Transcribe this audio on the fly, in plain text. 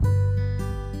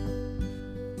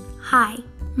Hi,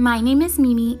 my name is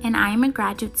Mimi and I am a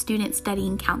graduate student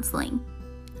studying counseling.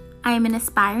 I am an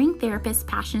aspiring therapist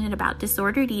passionate about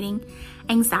disordered eating,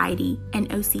 anxiety, and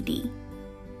OCD.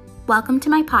 Welcome to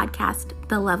my podcast,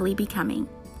 The Lovely Becoming.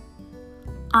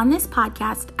 On this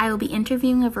podcast, I will be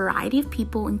interviewing a variety of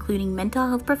people including mental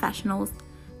health professionals,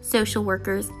 social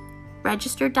workers,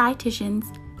 registered dietitians,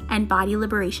 and body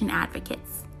liberation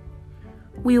advocates.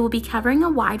 We will be covering a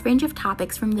wide range of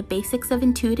topics from the basics of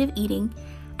intuitive eating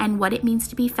and what it means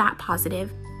to be fat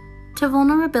positive, to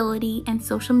vulnerability and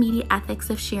social media ethics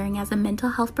of sharing as a mental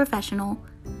health professional,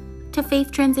 to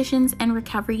faith transitions and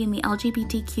recovery in the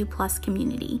LGBTQ+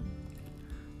 community.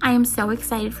 I am so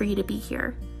excited for you to be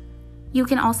here. You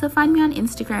can also find me on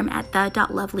Instagram at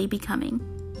the.lovelybecoming.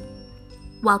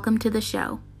 Welcome to the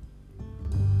show.